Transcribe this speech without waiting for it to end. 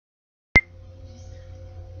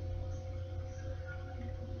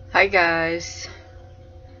Hi guys,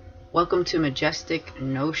 welcome to Majestic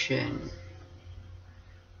Notion.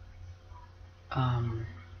 Um,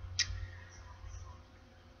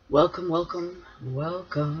 welcome.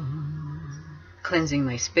 Cleansing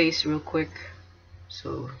my space real quick,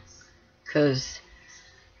 cause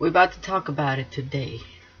we're about to talk about it today.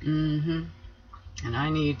 And I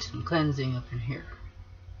need some cleansing up in here.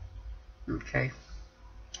 Okay,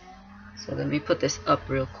 so let me put this up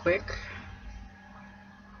real quick,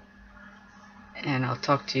 and I'll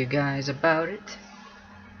talk to you guys about it.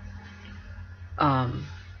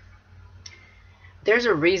 There's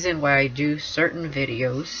a reason why I do certain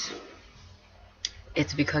videos.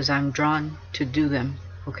 It's because I'm drawn to do them,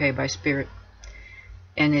 okay, by spirit.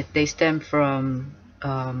 And they stem from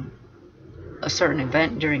a certain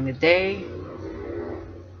event during the day,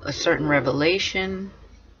 a certain revelation.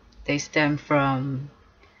 They stem from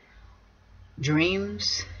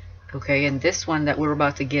dreams, okay, and this one that we're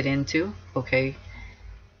about to get into, okay,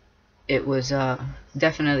 it was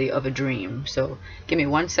definitely of a dream. So give me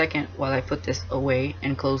 1 second while I put this away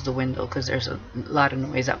and close the window, because there's a lot of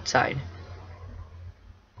noise outside.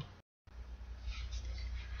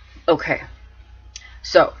 Okay,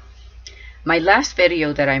 so my last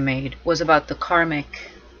video that I made was about the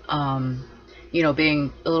karmic,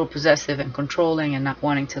 being a little possessive and controlling and not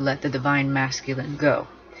wanting to let the divine masculine go.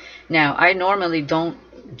 Now, I normally don't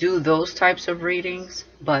do those types of readings,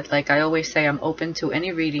 but like I always say, I'm open to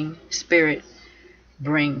any reading spirit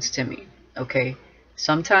brings to me, okay?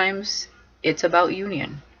 Sometimes it's about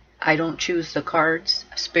union. I don't choose the cards,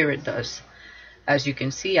 spirit does. As you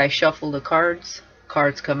can see, I shuffle the cards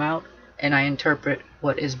come out, and I interpret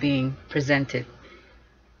what is being presented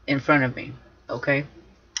in front of me, okay?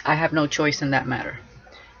 I have no choice in that matter,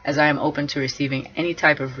 as I am open to receiving any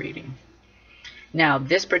type of reading. Now,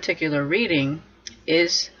 this particular reading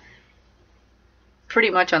is pretty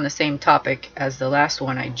much on the same topic as the last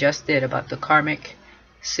one I just did about the karmic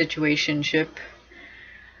situationship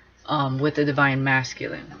with the divine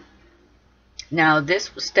masculine. Now, this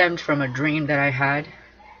stemmed from a dream that I had,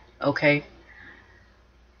 okay?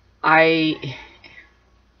 I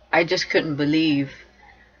just couldn't believe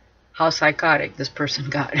how psychotic this person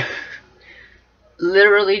got.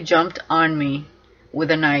 Literally jumped on me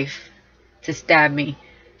with a knife to stab me.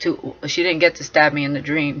 She didn't get to stab me in the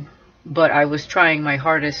dream, but I was trying my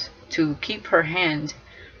hardest to keep her hand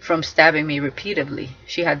from stabbing me repeatedly.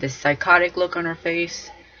 She had this psychotic look on her face,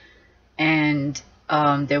 and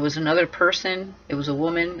there was another person, it was a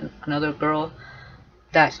woman, another girl,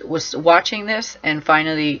 that was watching this, and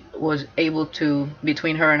finally was able to,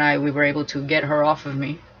 between her and I, we were able to get her off of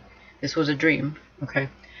me. This was a dream, okay?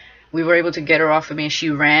 We were able to get her off of me, and she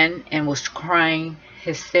ran and was crying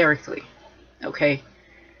hysterically, okay?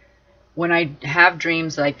 When I have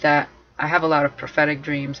dreams like that, I have a lot of prophetic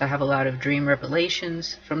dreams. I have a lot of dream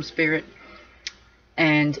revelations from spirit.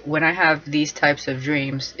 And when I have these types of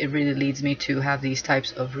dreams, it really leads me to have these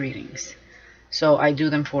types of readings. So I do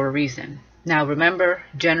them for a reason. Now remember,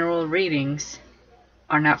 general readings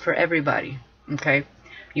are not for everybody, okay?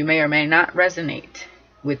 You may or may not resonate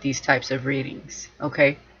with these types of readings,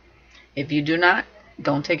 okay? If you do not,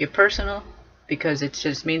 don't take it personal, because it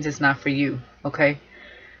just means it's not for you, okay?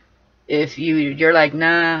 If you're like,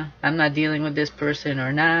 nah, I'm not dealing with this person,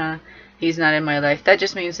 or nah, he's not in my life, that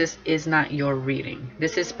just means this is not your reading.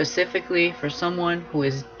 This is specifically for someone who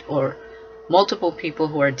is, or multiple people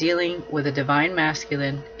who are dealing with a divine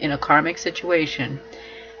masculine in a karmic situation,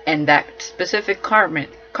 and that specific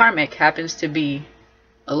karmic happens to be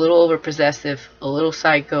a little overpossessive, a little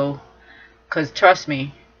psycho. Because trust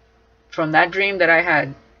me, from that dream that I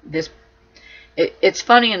had, it's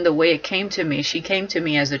funny in the way it came to me. She came to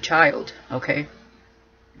me as a child, okay,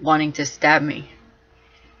 wanting to stab me.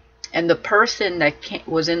 And the person that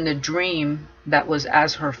was in the dream that was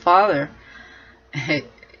as her father,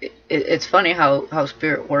 it's funny how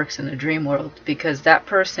spirit works in the dream world, because that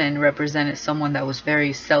person represented someone that was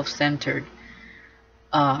very self-centered,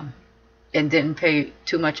 and didn't pay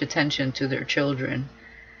too much attention to their children.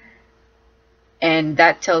 And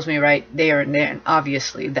that tells me right there and then,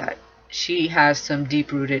 obviously, that she has some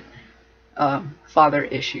deep-rooted father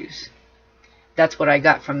issues. That's what I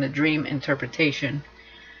got from the dream interpretation.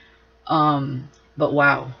 But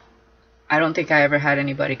wow, I don't think I ever had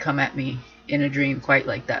anybody come at me in a dream quite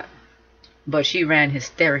like that. But she ran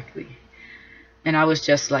hysterically, and I was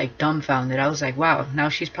just like dumbfounded. I was like, wow, now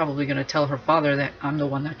she's probably going to tell her father that I'm the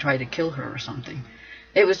one that tried to kill her or something.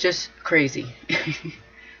 It was just crazy.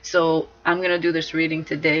 So I'm going to do this reading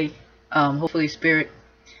today. Hopefully spirit,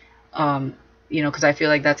 because I feel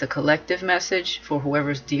like that's a collective message for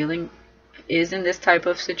whoever's dealing is in this type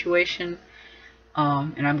of situation.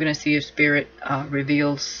 And I'm going to see if Spirit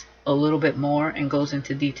reveals a little bit more and goes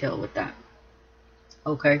into detail with that.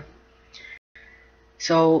 Okay.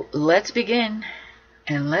 So let's begin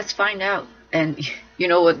and let's find out. And you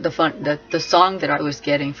know what the song that I was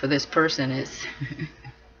getting for this person is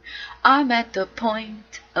I'm at the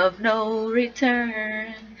point of no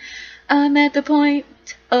return. I'm at the point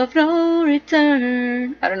of no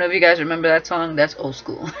return. I don't know if you guys remember that song. That's old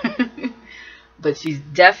school. But she's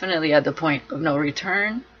definitely at the point of no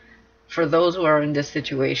return for those who are in this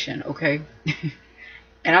situation, okay?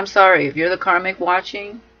 And I'm sorry, if you're the karmic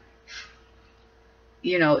watching,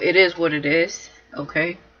 you know, it is what it is,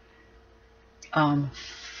 okay?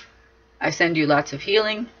 I send you lots of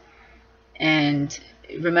healing. And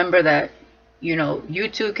remember that, you know, you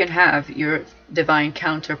too can have your divine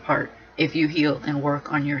counterpart if you heal and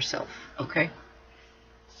work on yourself, okay?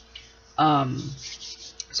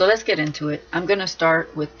 So let's get into it. I'm going to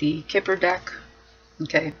start with the Kipper deck.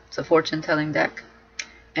 Okay, it's a fortune telling deck.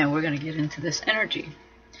 And we're going to get into this energy,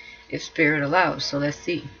 if Spirit allows. So let's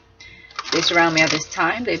see. They surround me at this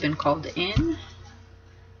time. They've been called in.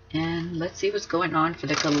 And let's see what's going on for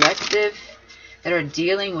the collective that are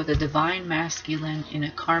dealing with a divine masculine in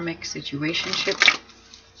a karmic situationship,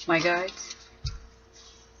 my guides.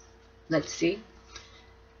 Let's see.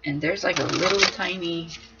 And there's like a little tiny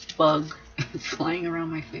bug flying around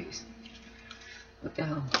my face. What the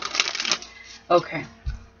hell? Okay.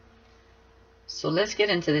 So let's get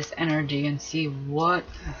into this energy and see what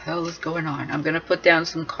the hell is going on. I'm going to put down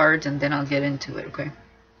some cards and then I'll get into it, okay?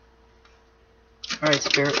 Alright,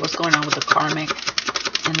 Spirit, what's going on with the karmic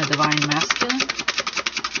and the divine masculine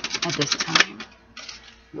at this time?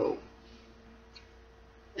 Whoa.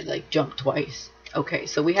 It like jumped twice. Okay,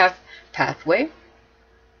 so we have pathway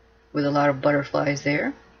with a lot of butterflies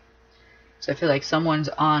there. So I feel like someone's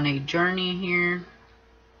on a journey here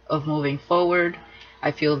of moving forward.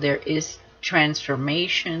 I feel there is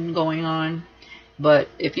transformation going on. But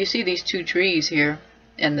if you see these two trees here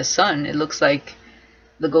and the sun, it looks like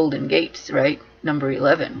the Golden Gates, right? Number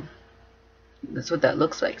 11. That's what that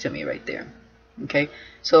looks like to me right there. Okay,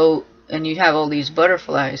 so, and you have all these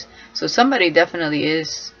butterflies. So somebody definitely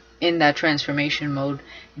is in that transformation mode.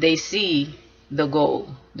 They see the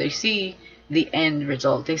goal. They see the end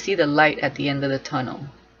result. They see the light at the end of the tunnel.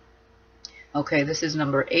 Okay, this is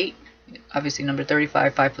number 8. Obviously number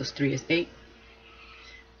 35, 5 plus 3 is 8.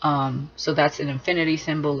 So that's an infinity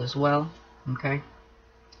symbol as well. Okay.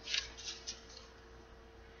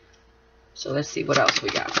 So let's see what else we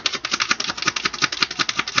got.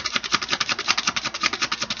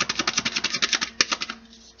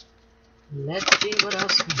 Let's see what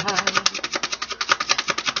else we have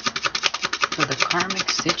for the karmic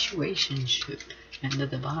situationship and the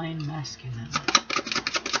divine masculine.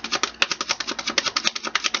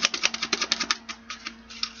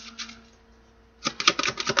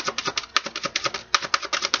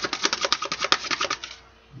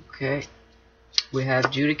 Okay, we have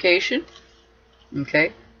adjudication.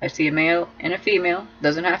 Okay, I see a male and a female.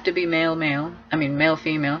 Doesn't have to be male male. I mean male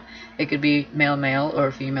female. It could be male male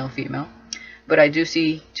or female female. But I do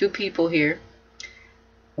see two people here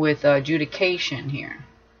with adjudication here.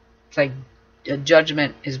 It's like a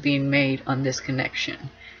judgment is being made on this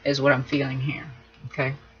connection is what I'm feeling here.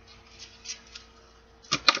 Okay.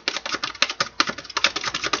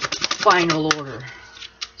 Final order,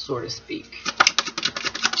 so to speak.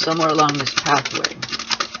 Somewhere along this pathway.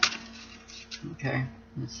 Okay,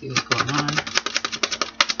 let's see what's going on.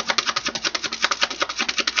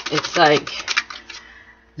 It's like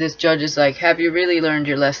this judge is like, have you really learned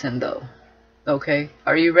your lesson though? Okay,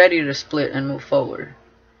 are you ready to split and move forward?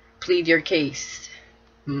 Plead your case.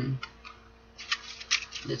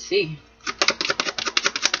 Let's see.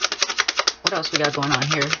 What else we got going on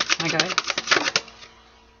here, my guys?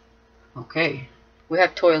 Okay, we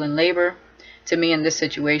have toil and labor. To me, in this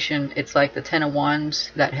situation, it's like the 10 of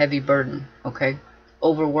Wands, that heavy burden, okay?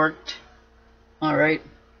 Overworked, all right?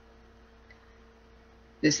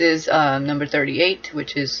 This is number 38,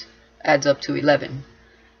 which is adds up to 11,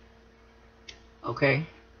 okay?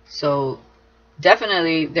 So,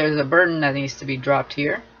 definitely, there's a burden that needs to be dropped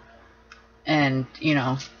here. And, you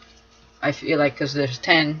know, I feel like because there's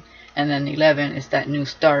 10 and then 11 is that new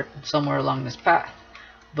start somewhere along this path.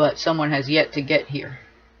 But someone has yet to get here,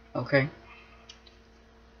 okay?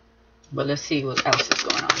 But let's see what else is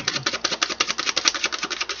going on here.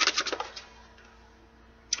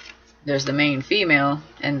 There's the main female,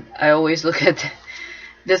 and I always look at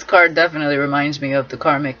this card. Definitely reminds me of the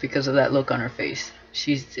karmic because of that look on her face.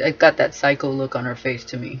 She's got that psycho look on her face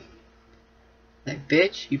to me. Like,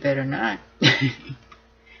 bitch, you better not.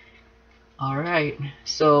 Alright,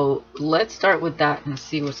 so let's start with that and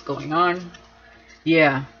see what's going on.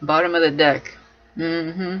 Yeah, bottom of the deck.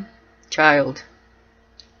 Child.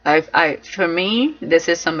 For me, this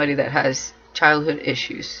is somebody that has childhood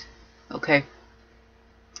issues. Okay?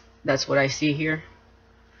 That's what I see here.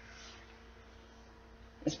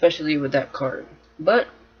 Especially with that card. But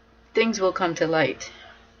things will come to light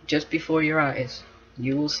just before your eyes.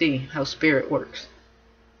 You will see how spirit works.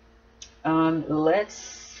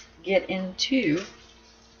 Let's get into...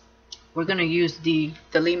 We're going to use the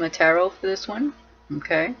Lima Tarot for this one.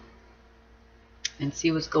 Okay? And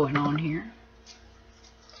see what's going on here.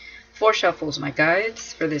 4 shuffles, my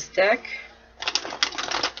guides, for this deck.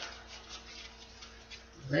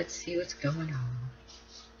 Let's see what's going on.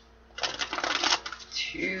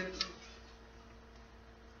 2,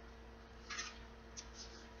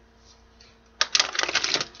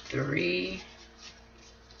 3,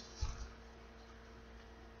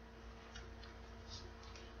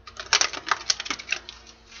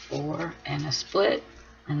 4, and a split.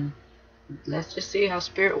 And let's just see how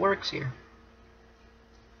spirit works here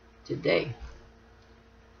today.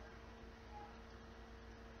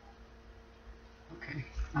 Okay,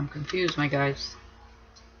 I'm confused, my guys.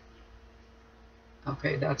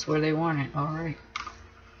 Okay, that's where they want it. Alright.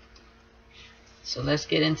 So let's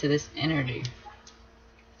get into this energy.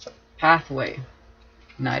 Pathway.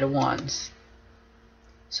 Knight of Wands.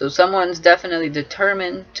 So someone's definitely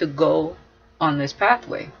determined to go on this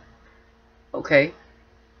pathway. Okay?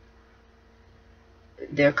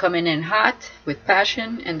 They're coming in hot with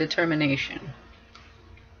passion and determination.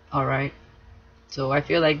 Alright? So I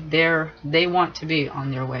feel like they want to be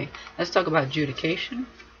on their way. Let's talk about adjudication.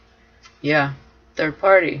 Yeah. Third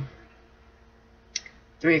party.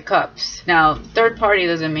 3 of Cups. Now, third party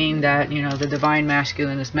doesn't mean that, you know, the divine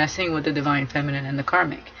masculine is messing with the divine feminine and the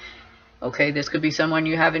karmic. Okay, this could be someone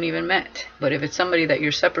you haven't even met. But if it's somebody that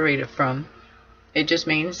you're separated from, it just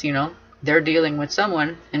means, you know, they're dealing with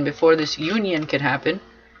someone, and before this union can happen,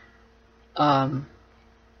 a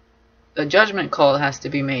judgment call has to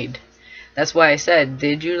be made. That's why I said,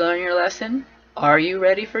 did you learn your lesson? Are you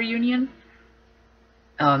ready for union?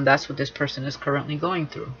 That's what this person is currently going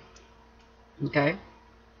through. Okay?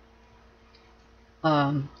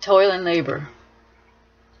 Toil and labor.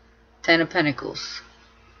 10 of Pentacles.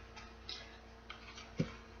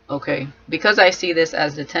 Okay, because I see this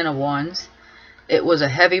as the 10 of Wands, it was a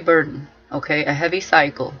heavy burden. Okay, a heavy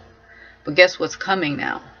cycle. But guess what's coming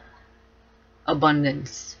now?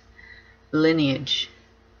 Abundance. Lineage.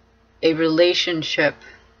 A relationship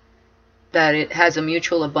that it has a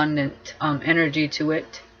mutual abundant energy to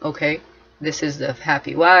it. Okay, this is the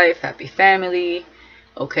happy wife, happy family.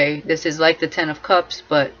 Okay, this is like the 10 of Cups,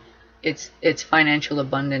 but it's financial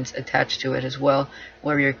abundance attached to it as well,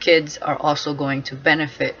 where your kids are also going to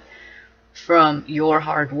benefit from your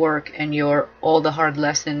hard work and all the hard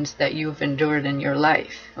lessons that you've endured in your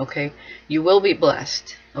life. Okay, you will be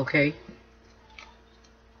blessed. Okay,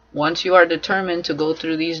 once you are determined to go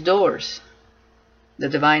through these doors, the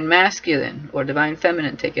divine masculine or divine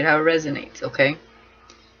feminine, take it how it resonates. Okay,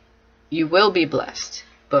 you will be blessed,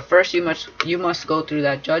 but first you must go through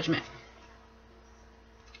that judgment.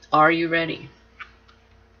 Are you ready?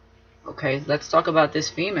 Okay, let's talk about this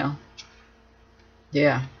female.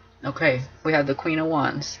 Yeah, okay, we have the Queen of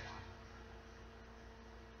Wands.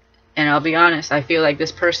 And I'll be honest, I feel like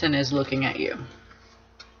this person is looking at you.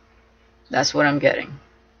 That's what I'm getting.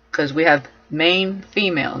 Because we have main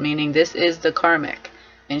female, meaning this is the karmic.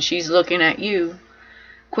 And she's looking at you.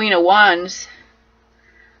 Queen of Wands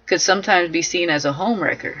could sometimes be seen as a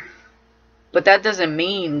homewrecker. But that doesn't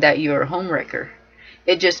mean that you're a homewrecker.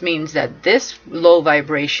 It just means that this low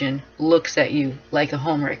vibration looks at you like a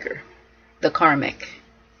homewrecker. The karmic.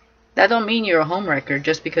 That don't mean you're a homewrecker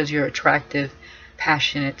just because you're attractive,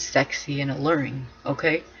 passionate, sexy, and alluring.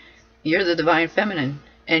 Okay? You're the divine feminine.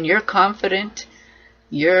 And you're confident.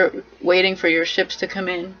 You're waiting for your ships to come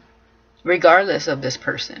in. Regardless of this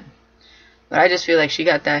person. But I just feel like she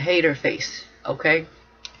got that hater face. Okay?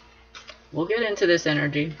 We'll get into this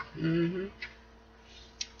energy.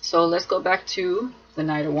 So let's go back to the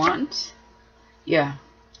Knight of Wands. Yeah.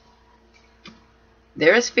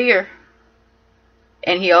 There is fear.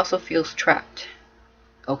 And he also feels trapped.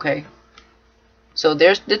 Okay. So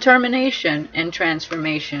there's determination and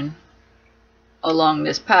transformation along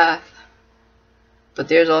this path. But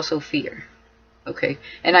there's also fear. Okay.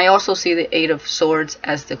 And I also see the 8 of Swords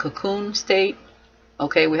as the cocoon state.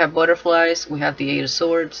 Okay. We have butterflies. We have the 8 of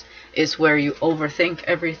Swords. It's where you overthink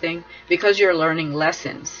everything. Because you're learning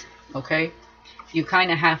lessons. Okay. You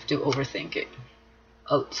kind of have to overthink it.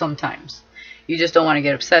 Sometimes. You just don't want to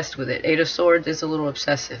get obsessed with it. Eight of Swords is a little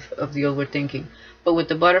obsessive of the overthinking. But with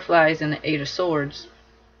the butterflies and the Eight of Swords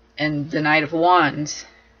and the Knight of Wands,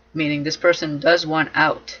 meaning this person does want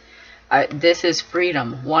out. This is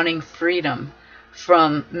freedom, wanting freedom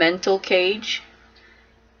from mental cage,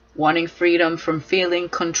 wanting freedom from feeling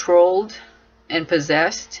controlled and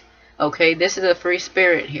possessed. Okay, this is a free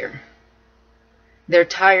spirit here. They're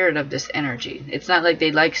tired of this energy. It's not like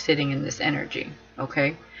they like sitting in this energy,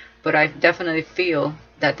 okay? But I definitely feel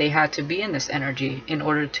that they had to be in this energy in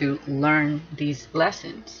order to learn these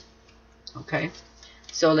lessons, okay?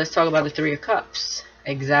 So let's talk about the Three of Cups.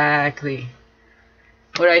 Exactly.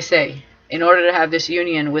 What did I say? In order to have this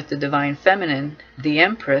union with the Divine Feminine, the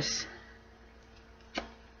Empress,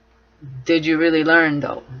 did you really learn,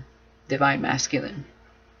 though? Divine Masculine.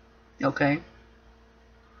 Okay?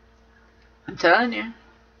 I'm telling you.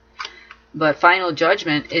 But final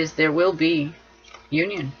judgment is there will be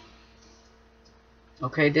union.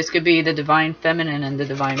 Okay? This could be the Divine Feminine and the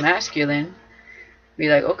Divine Masculine. Be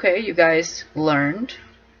like, okay, you guys learned.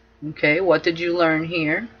 Okay, what did you learn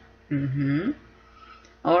here?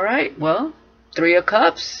 Alright, well, Three of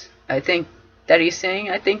Cups. I think that he's saying,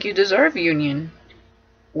 I think you deserve union.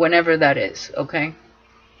 Whenever that is, okay?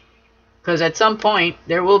 Because at some point,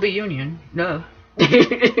 there will be union. No.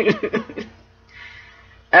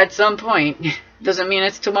 At some point. Doesn't mean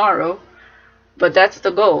it's tomorrow. But that's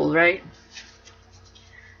the goal, right?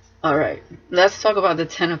 Alright, let's talk about the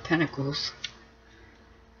Ten of Pentacles.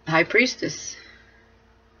 High Priestess.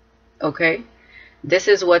 Okay? This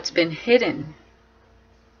is what's been hidden.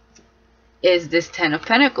 Is this Ten of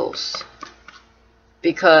Pentacles.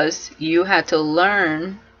 Because you had to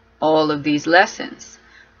learn all of these lessons.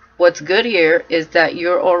 What's good here is that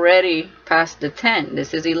you're already past the 10.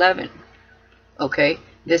 This is 11. Okay?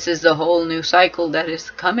 This is the whole new cycle that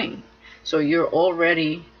is coming. So you're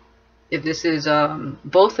already, if this is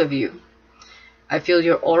both of you, I feel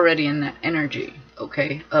you're already in that energy,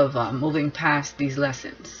 okay, of moving past these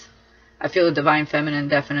lessons. I feel the Divine Feminine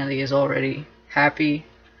definitely is already happy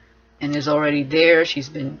and is already there. She's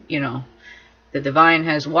been, you know, the Divine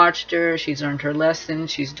has watched her. She's learned her lesson.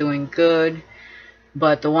 She's doing good.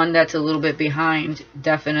 But the one that's a little bit behind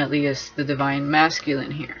definitely is the Divine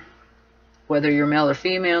Masculine here. Whether you're male or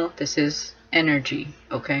female, this is energy,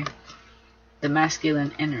 okay? The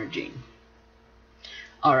masculine energy.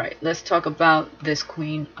 Alright, let's talk about this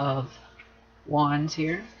Queen of Wands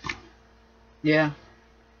here. Yeah.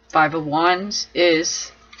 Five of Wands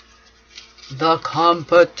is the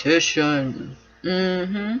competition.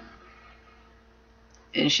 And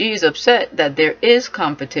she's upset that there is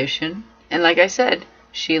competition. And like I said,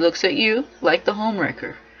 she looks at you like the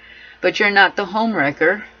homewrecker. But you're not the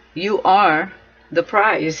homewrecker. You are the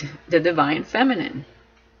prize, the Divine Feminine.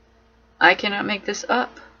 I cannot make this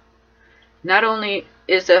up. Not only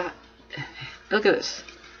is a... Look at this.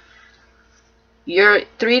 You're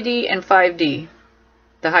 3D and 5D.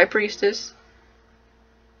 The High Priestess.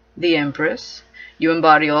 The Empress. You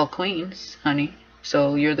embody all queens, honey.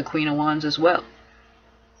 So you're the Queen of Wands as well.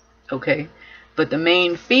 Okay, but the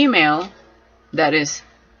main female that is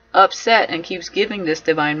upset and keeps giving this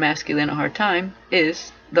Divine Masculine a hard time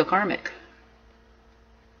is the Karmic.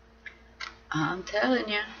 I'm telling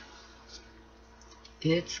you,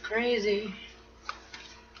 it's crazy.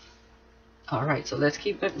 Alright, so let's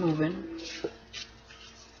keep it moving.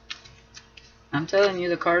 I'm telling you,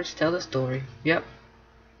 the cards tell a story. Yep.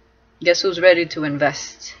 Guess who's ready to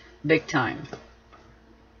invest big time?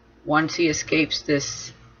 Once he escapes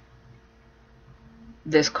this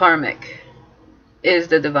Karmic is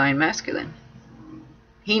the Divine Masculine.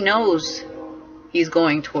 He knows he's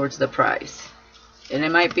going towards the prize. And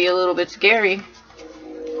it might be a little bit scary.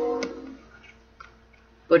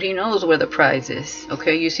 But he knows where the prize is.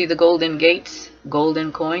 Okay, you see the golden gates,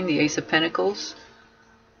 golden coin, the Ace of Pentacles,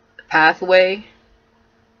 the pathway,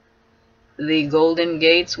 the golden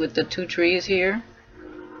gates with the two trees here.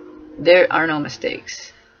 There are no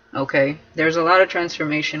mistakes. Okay, there's a lot of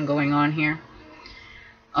transformation going on here.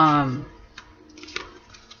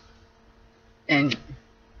 And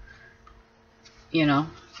you know,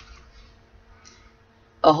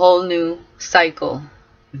 a whole new cycle,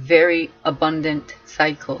 very abundant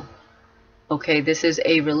cycle. Okay, this is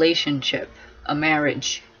a relationship, a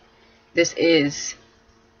marriage. This is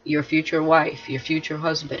your future wife, your future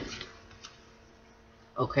husband.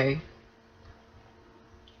 Okay,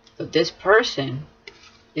 but this person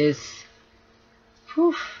is,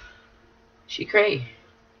 whew, she cray.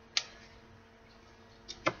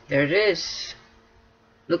 There it is.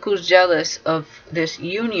 Look who's jealous of this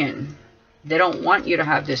union. They don't want you to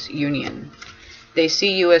have this union. They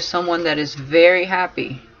see you as someone that is very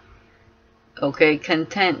happy. Okay,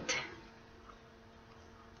 content.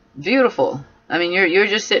 Beautiful. I mean, you're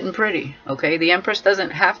just sitting pretty. Okay, the Empress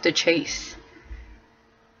doesn't have to chase.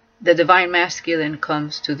 The divine masculine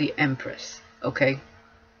comes to the Empress. Okay,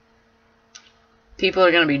 people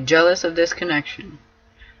are going to be jealous of this connection,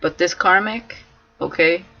 but this karmic,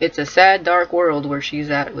 okay, it's a sad dark world where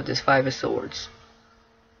she's at with this Five of Swords.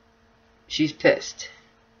 She's pissed.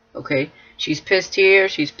 Okay, she's pissed here,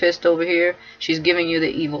 she's pissed over here, she's giving you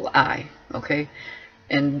the evil eye. Okay,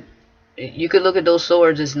 and you could look at those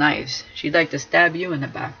swords as knives. She'd like to stab you in the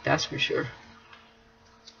back, that's for sure.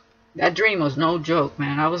 That dream was no joke,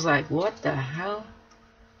 man. I was like, what the hell?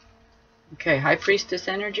 Okay, High Priestess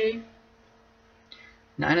energy.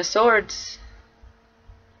 Nine of Swords.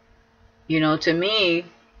 You know, to me,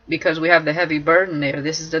 because we have the heavy burden there,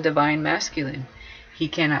 this is the divine masculine. He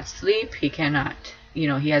cannot sleep, he cannot, you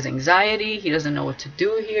know, he has anxiety, he doesn't know what to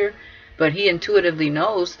do here, but he intuitively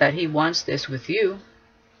knows that he wants this with you.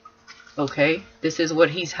 Okay, this is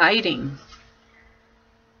what he's hiding.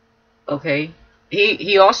 Okay,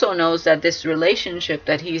 he also knows that this relationship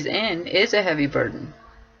that he's in is a heavy burden.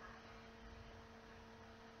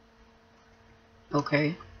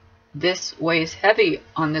 Okay, this weighs heavy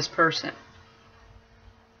on this person.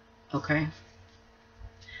 Okay,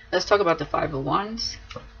 let's talk about the Five of Wands.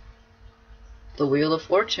 The Wheel of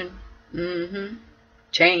Fortune.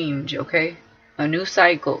 Change, okay? A new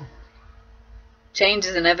cycle. Change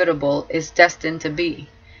is inevitable. It's destined to be.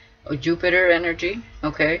 A Jupiter energy,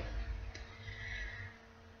 okay?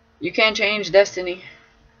 You can't change destiny.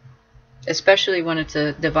 Especially when it's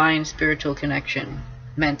a divine spiritual connection.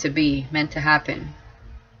 Meant to be, meant to happen.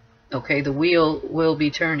 Okay, the wheel will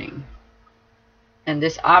be turning. And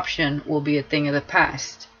this option will be a thing of the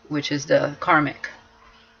past, which is the karmic.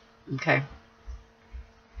 Okay.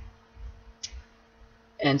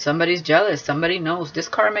 And somebody's jealous. Somebody knows. This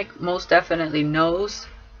karmic most definitely knows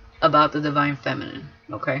about the divine feminine.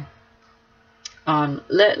 Okay.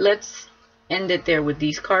 Let's end it there with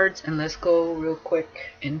these cards, and let's go real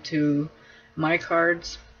quick into my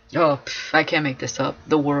cards. Oh, I can't make this up.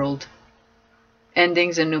 The World.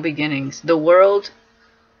 Endings and new beginnings. The World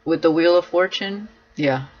with the Wheel of Fortune.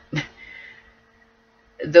 Yeah.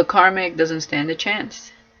 The karmic doesn't stand a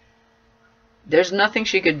chance. There's nothing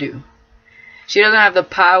she could do. She doesn't have the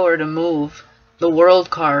power to move the World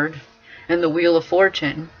card and the Wheel of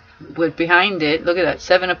Fortune. With behind it, look at that,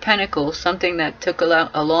 Seven of Pentacles, something that took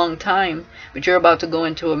a long time, but you're about to go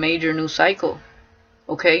into a major new cycle.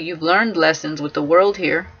 Okay, you've learned lessons with the World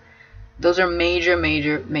here. Those are major,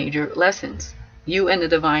 major, major lessons. You and the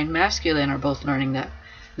divine masculine are both learning that.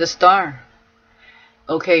 The Star.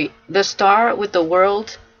 Okay, the Star with the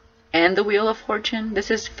World and the Wheel of Fortune.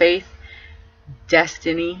 This is faith,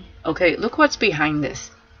 destiny. Okay, look what's behind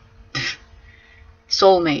this.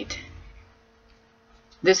 Soulmate.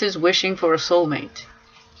 This is wishing for a soulmate.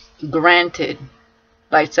 Granted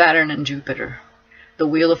by Saturn and Jupiter. The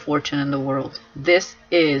Wheel of Fortune and the World. This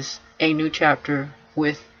is a new chapter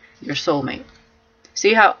with your soulmate.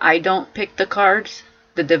 See how I don't pick the cards?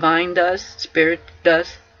 The divine does. Spirit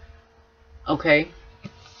does. Okay?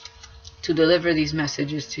 To deliver these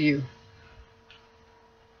messages to you.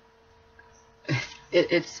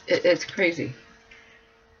 It's crazy.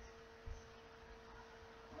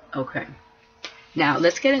 Okay. Now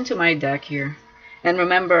let's get into my deck here. And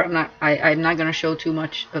remember, I'm not gonna show too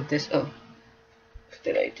much of this. Oh, what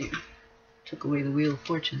did I do? Took away the Wheel of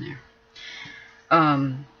Fortune there.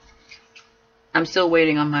 I'm still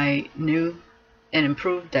waiting on my new and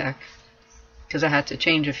improved deck because I had to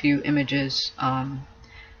change a few images.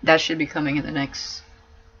 That should be coming in the next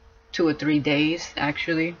 2 or 3 days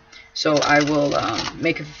actually. So I will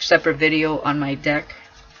make a separate video on my deck,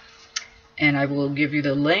 and I will give you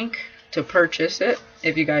the link to purchase it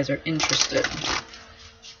if you guys are interested.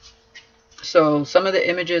 So some of the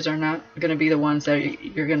images are not going to be the ones that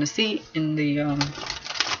you're going to see in the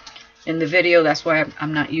video. That's why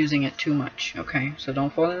I'm not using it too much. Okay, so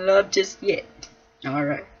don't fall in love just yet. All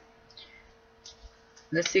right,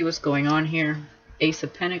 let's see what's going on here. Ace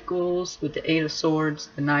of Pentacles with the Eight of Swords,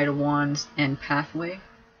 the Knight of Wands, and Pathway.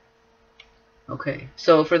 Okay,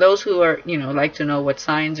 so for those who are, you know, like to know what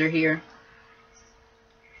signs are here,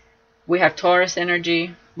 we have Taurus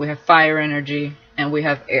energy, we have fire energy, and we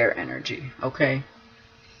have air energy. Okay,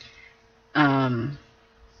 and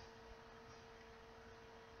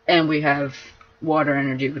we have water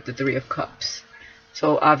energy with the Three of Cups.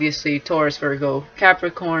 So obviously Taurus, Virgo,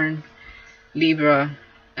 Capricorn, Libra,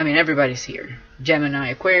 I mean everybody's here. Gemini,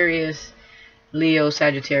 Aquarius, Leo,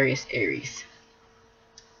 Sagittarius, Aries.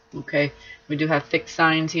 Okay, we do have fixed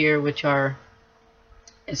signs here, which are,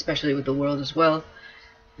 especially with the World as well,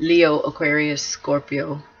 Leo, Aquarius,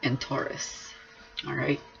 Scorpio, and Taurus. All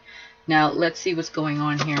right. Now let's see what's going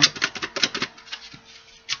on here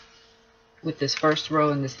with this first row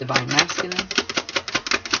in this divine masculine.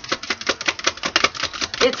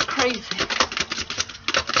 It's crazy.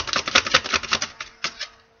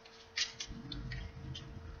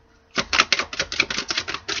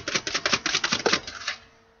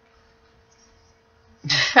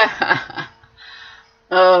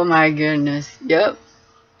 Oh my goodness. Yep.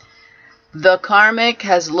 The Karmic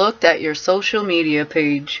has looked at your social media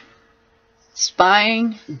page.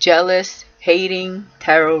 Spying, jealous, hating,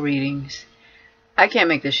 tarot readings. I can't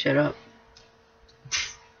make this shit up.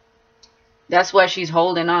 That's why she's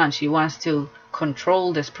holding on. She wants to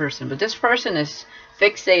control this person. But this person is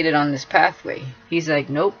fixated on this pathway. He's like,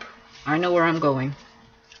 nope, I know where I'm going.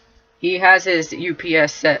 He has his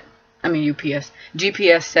GPS set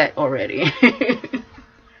already.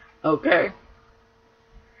 Okay.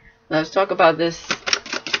 Let's talk about this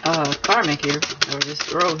Karmic here, or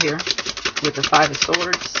this row here, with the Five of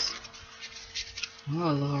Swords.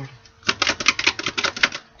 Oh, Lord.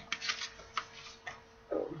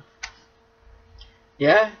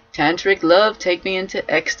 Yeah, tantric love, take me into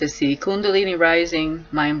ecstasy, kundalini rising,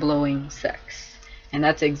 mind-blowing sex. And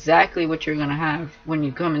that's exactly what you're going to have when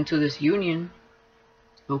you come into this union.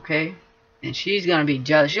 Okay? And she's going to be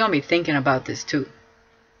jealous. She's going to be thinking about this too.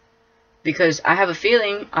 Because I have a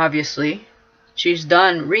feeling, obviously, she's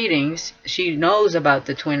done readings. She knows about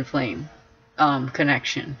the twin flame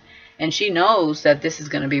connection. And she knows that this is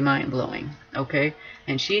going to be mind-blowing. Okay?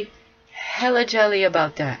 And she hella jelly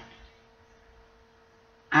about that.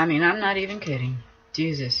 I mean, I'm not even kidding.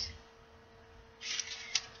 Jesus.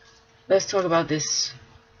 Let's talk about this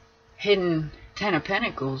hidden Ten of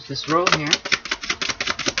Pentacles, this row here.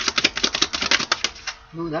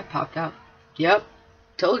 Ooh, that popped out. Yep,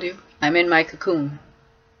 told you. I'm in my cocoon.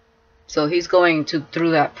 So he's going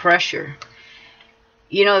through that pressure.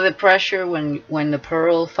 You know, the pressure when the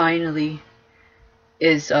pearl finally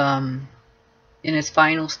is in its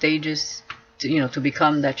final stages to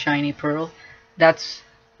become that shiny pearl. That's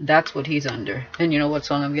what he's under. And you know what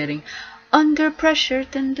song I'm getting? Under pressure.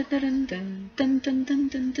 Dun, dun, dun, dun, dun, dun, dun,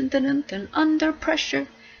 dun, dun, dun, dun, under pressure.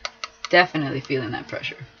 Definitely feeling that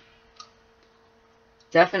pressure.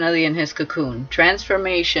 Definitely in his cocoon.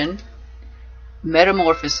 Transformation.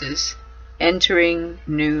 Metamorphosis. Entering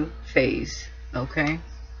new phase. Okay.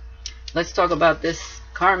 Let's talk about this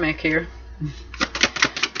Karmic here.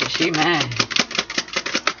 She mad.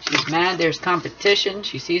 She's mad. There's competition.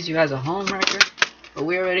 She sees you as a homewrecker. But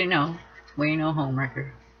we already know. We ain't no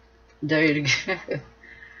homewrecker. There you go.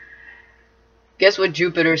 Guess what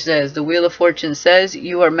Jupiter says? The Wheel of Fortune says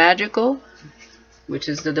you are magical, which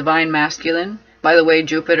is the divine masculine. By the way,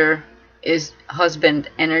 Jupiter is husband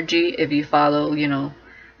energy. If you follow,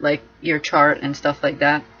 like your chart and stuff like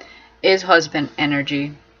that, is husband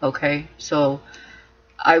energy. Okay, so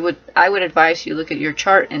I would advise you look at your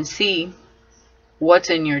chart and see what's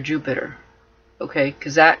in your Jupiter. Okay,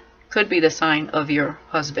 because that could be the sign of your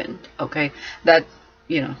husband. Okay, that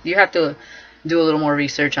you have to do a little more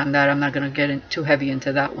research on that. I'm not going to get too heavy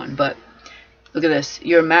into that one, but look at this.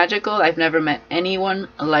 You're magical. I've never met anyone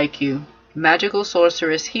like you. Magical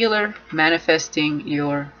sorceress healer, manifesting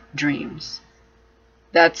your dreams.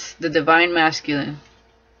 That's the divine masculine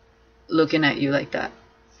looking at you like that.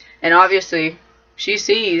 And obviously she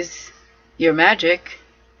sees your magic.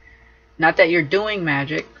 Not that you're doing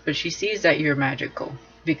magic, but she sees that you're magical.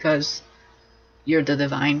 Because you're the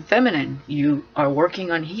divine feminine. You are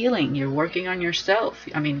working on healing. You're working on yourself.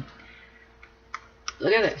 I mean,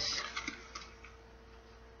 look at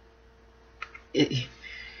this.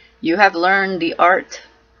 You have learned the art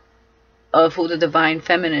of who the divine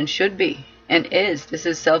feminine should be and is. This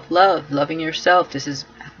is self-love, loving yourself. This is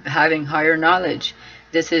having higher knowledge.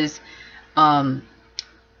 This is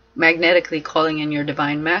magnetically calling in your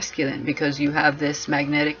divine masculine, because you have this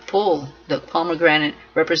magnetic pull. The pomegranate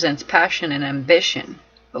represents passion and ambition.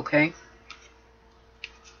 Okay,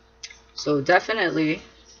 so definitely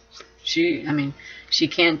she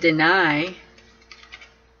can't deny.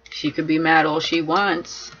 She could be mad all she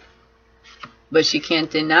wants, but she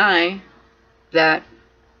can't deny that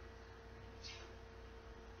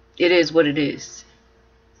it is what it is,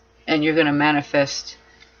 and you're going to manifest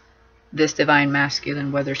this divine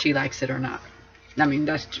masculine whether she likes it or not. I mean,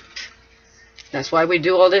 that's why we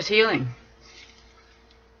do all this healing.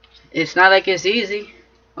 It's not like it's easy.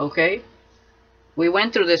 Okay, we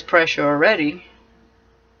went through this pressure already.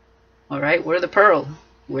 Alright, we're the pearl.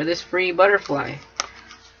 We're this free butterfly.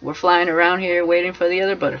 We're flying around here waiting for the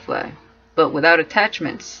other butterfly, but without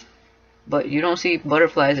attachments. but you don't see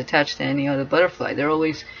butterflies attached to any other butterfly. They're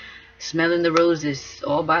always smelling the roses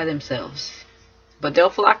all by themselves. But they'll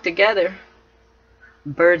flock together.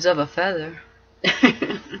 Birds of a feather.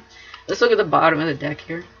 Let's look at the bottom of the deck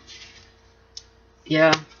here.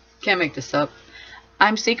 Yeah, can't make this up.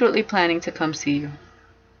 I'm secretly planning to come see you.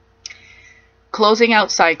 Closing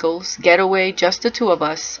out cycles, getaway, just the two of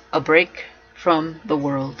us, a break from the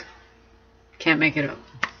world. Can't make it up.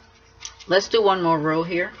 Let's do one more row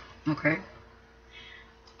here, okay?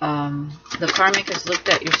 The Karmic has looked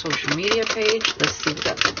at your social media page. Let's see what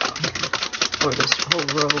that's about here for this whole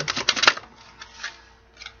row.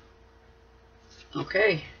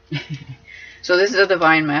 Okay. So this is a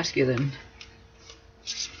divine masculine.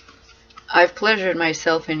 I've pleasured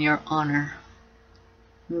myself in your honor.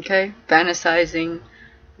 Okay? Fantasizing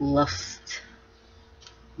lust.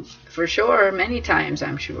 For sure, many times,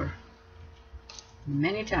 I'm sure.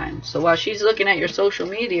 Many times. So while she's looking at your social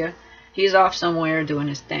media, he's off somewhere doing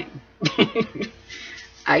his thing.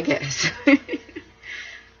 I guess.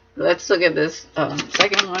 Let's look at this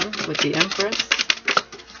second one with the Empress.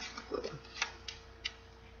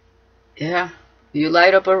 Yeah. You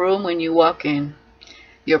light up a room when you walk in.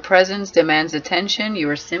 Your presence demands attention. You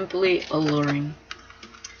are simply alluring.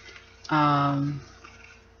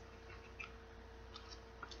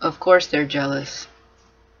 Of course they're jealous.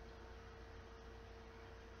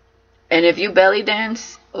 And if you belly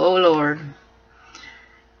dance, oh Lord,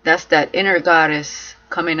 that's that inner goddess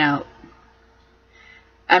coming out.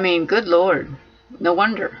 I mean, good Lord, no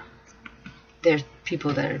wonder there's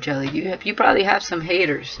people that are jealous. You probably have some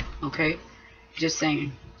haters, okay? Just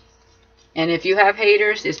saying. And if you have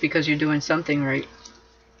haters, it's because you're doing something right,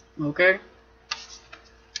 okay?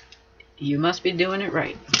 You must be doing it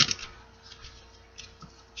right.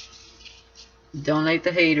 Don't let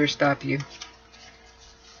the haters stop you.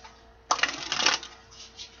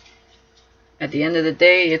 At the end of the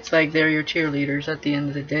day, it's like they're your cheerleaders at the end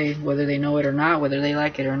of the day, whether they know it or not, whether they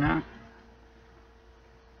like it or not.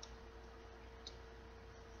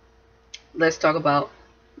 Let's talk about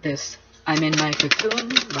this. I'm in my cocoon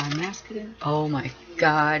by masculine. Oh my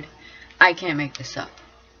God. I can't make this up.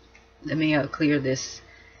 Let me clear this.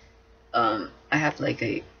 I have like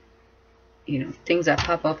a, things that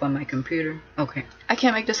pop up on my computer. Okay. I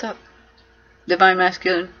can't make this up. Divine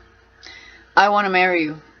masculine. I want to marry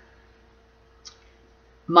you.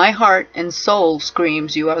 My heart and soul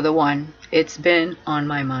screams you are the one. It's been on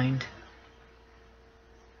my mind.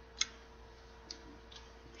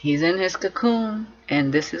 He's in his cocoon,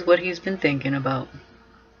 and this is what he's been thinking about.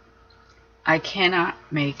 I cannot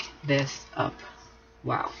make this up.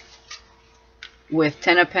 Wow. With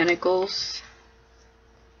 10 of Pentacles,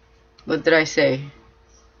 what did I say?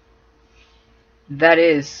 That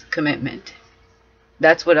is commitment.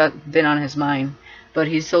 That's what I've been on his mind. But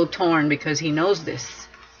he's so torn because he knows this.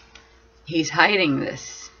 He's hiding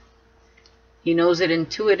this. He knows it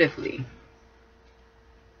intuitively.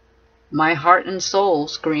 My heart and soul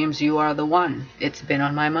screams you are the one. It's been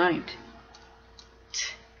on my mind.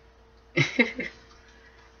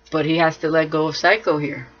 But he has to let go of Psycho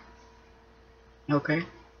here. Okay?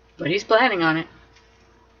 But he's planning on it.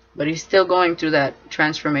 But he's still going through that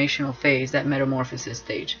transformational phase, that metamorphosis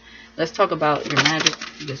stage. Let's talk about your magic.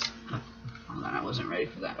 Hold on, I wasn't ready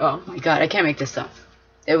for that. Oh my God, I can't make this up.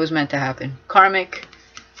 It was meant to happen. Karmic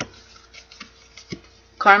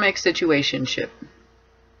situationship.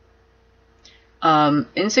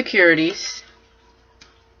 Insecurities.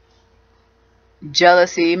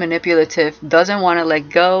 Jealousy, manipulative, doesn't want to let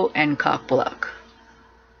go, and cock block.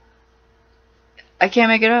 I can't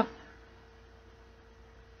make it up.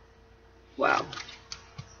 Wow.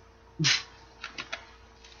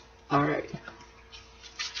 Alright.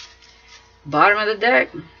 Bottom of the deck.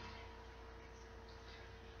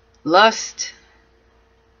 Lust.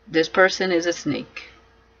 This person is a snake.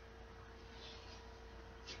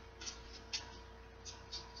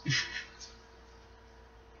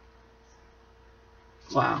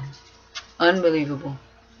 Wow. Unbelievable.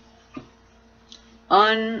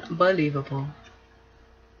 Unbelievable.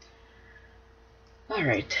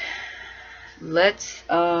 Alright. Let's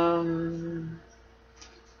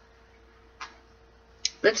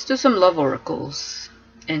do some love oracles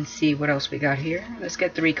and see what else we got here. Let's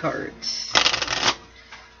get 3 cards.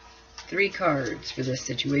 3 cards for this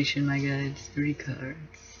situation, my guys. 3 cards.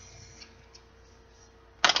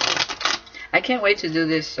 I can't wait to do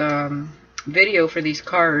this video for these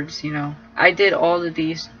cards. I did all of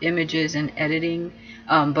these images and editing,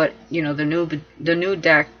 but the new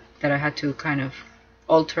deck that I had to kind of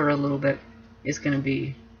alter a little bit is going to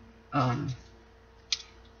be a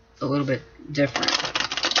little bit different,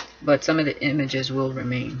 but some of the images will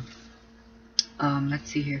remain.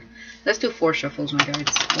 Let's see here. Let's do 4 shuffles, my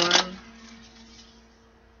guides. 1.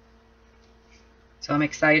 So I'm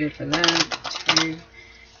excited for that. 2.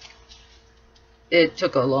 It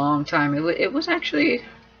took a long time. It was actually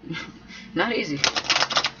not easy.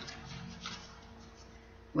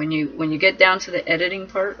 When you get down to the editing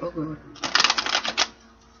part, oh good.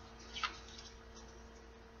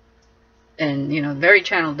 And you know, very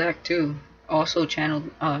channeled deck too. Also channeled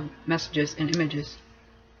messages and images.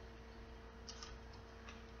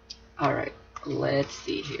 Alright, let's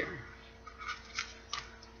see here.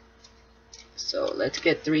 So let's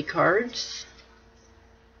get 3 cards.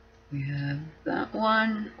 We have that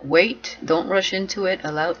one. Wait, don't rush into it.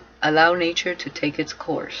 Allow nature to take its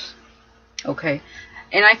course. Okay.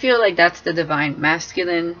 And I feel like that's the divine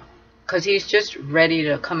masculine, because he's just ready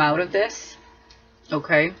to come out of this.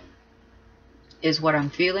 Okay. Is what I'm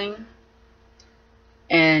feeling.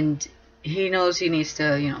 And he knows he needs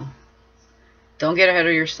to, you know, don't get ahead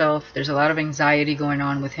of yourself. There's a lot of anxiety going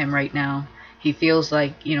on with him right now. He feels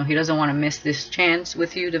like, you know, he doesn't want to miss this chance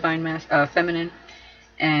with you, divine feminine.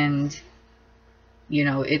 And, you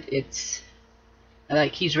know, it's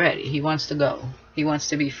like he's ready. He wants to go. He wants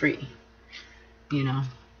to be free. You know.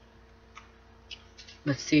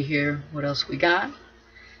 Let's see here what else we got.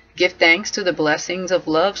 Give thanks to the blessings of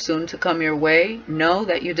love soon to come your way. Know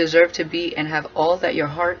that you deserve to be and have all that your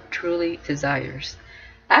heart truly desires.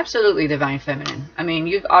 Absolutely, divine feminine. I mean,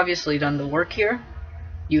 you've obviously done the work here.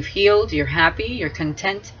 You've healed. You're happy. You're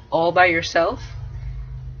content all by yourself.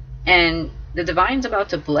 And the divine's about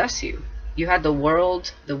to bless you. You had the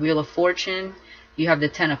world, the wheel of fortune. You have the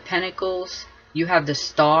 10 of pentacles. You have the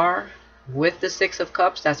star with the 6 of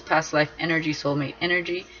cups. That's past life energy, soulmate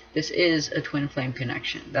energy. This is a twin flame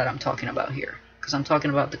connection that I'm talking about here, because I'm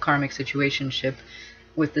talking about the karmic situationship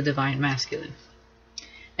with the divine masculine.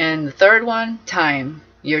 And the third one, time.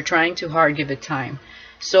 You're trying too hard, give it time.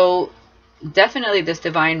 So definitely this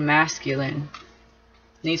divine masculine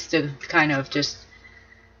needs to kind of just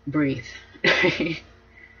breathe.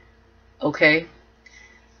 Okay?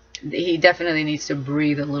 He definitely needs to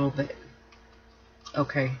breathe a little bit.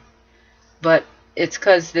 Okay? But it's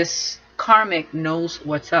because this karmic knows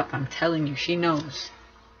what's up. I'm telling you, she knows.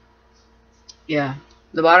 Yeah.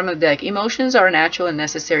 The bottom of the deck. Emotions are a natural and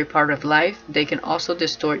necessary part of life. They can also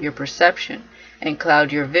distort your perception and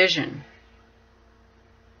cloud your vision.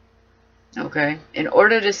 Okay? In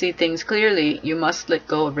order to see things clearly, you must let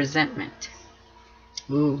go of resentment.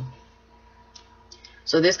 Ooh.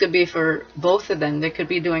 So this could be for both of them. They could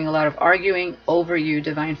be doing a lot of arguing over you,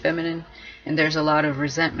 divine feminine, and there's a lot of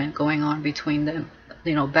resentment going on between them.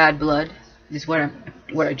 You know, bad blood is what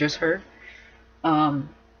I just heard. And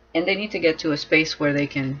they need to get to a space where they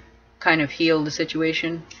can kind of heal the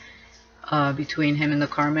situation between him and the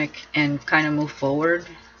karmic and kind of move forward.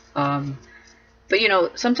 But you know,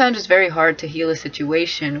 sometimes it's very hard to heal a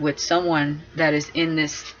situation with someone that is in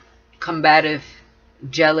this combative,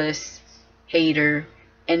 jealous, hater,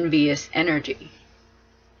 envious energy.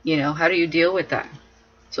 You know, how do you deal with that?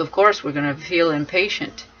 So of course we're going to feel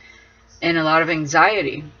impatient and a lot of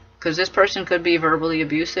anxiety, because this person could be verbally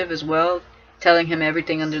abusive as well, telling him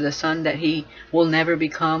everything under the sun that he will never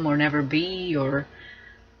become or never be, or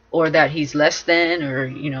that he's less than, or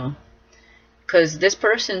you know, because this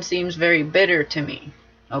person seems very bitter to me.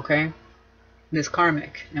 Okay, this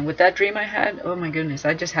karmic. And with that dream I had, oh my goodness,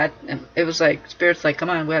 I just had, it was like spirit's like, come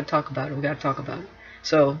on, we gotta talk about it, we gotta talk about it.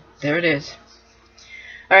 So there it is.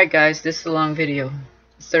 Alright guys, this is a long video.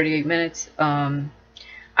 It's 38 minutes.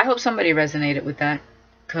 I hope somebody resonated with that,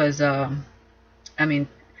 because I mean,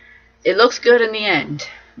 it looks good in the end,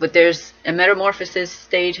 but there's a metamorphosis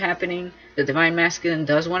stage happening. The divine masculine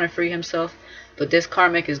does want to free himself, but this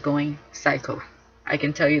karmic is going psycho. I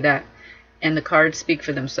can tell you that. And the cards speak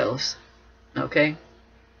for themselves. Okay?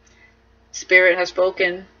 Spirit has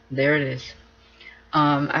spoken. There it is.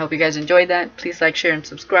 I hope you guys enjoyed that. Please like, share, and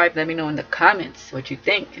subscribe. Let me know in the comments what you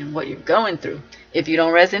think and what you're going through. If you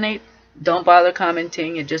don't resonate, don't bother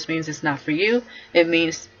commenting. It just means it's not for you. It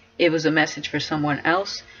means it was a message for someone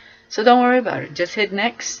else. So don't worry about it. Just hit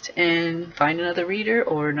next and find another reader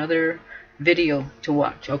or another video to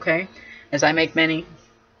watch, okay? As I make many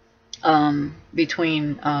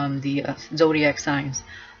between the zodiac signs.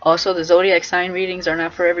 Also, the zodiac sign readings are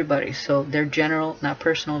not for everybody. So they're general, not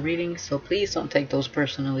personal readings. So please don't take those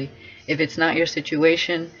personally. If it's not your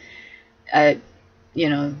situation, you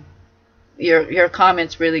know, your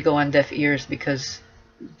comments really go on deaf ears, because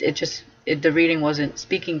the reading wasn't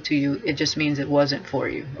speaking to you. It just means it wasn't for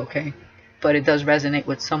you, okay? But it does resonate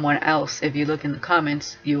with someone else. If you look in the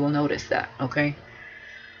comments, you will notice that, okay?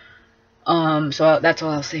 So that's all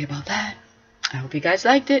I'll say about that. I hope you guys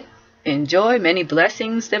liked it. enjoy. Many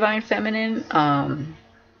blessings, Divine Feminine.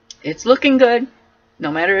 It's looking good.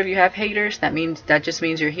 No matter if you have haters, that just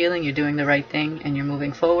means you're healing, you're doing the right thing, and you're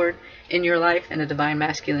moving forward in your life. And the Divine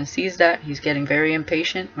Masculine sees that. He's getting very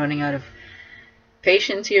impatient, running out of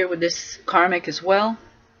patience here with this karmic as well.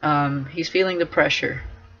 He's feeling the pressure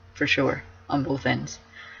for sure on both ends.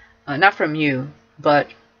 Not from you, but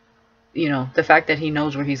you know, the fact that he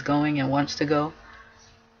knows where he's going and wants to go,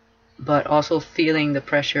 but also feeling the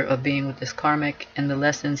pressure of being with this karmic and the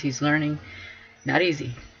lessons he's learning. Not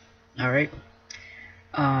easy. All right.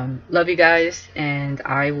 Love you guys, and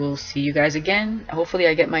I will see you guys again. Hopefully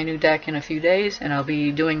I get my new deck in a few days, and I'll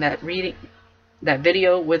be doing that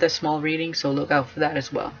video with a small reading, so look out for that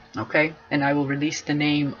as well. Okay, and I will release the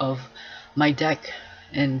name of my deck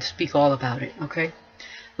and speak all about it. Okay,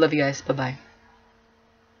 love you guys. Bye bye.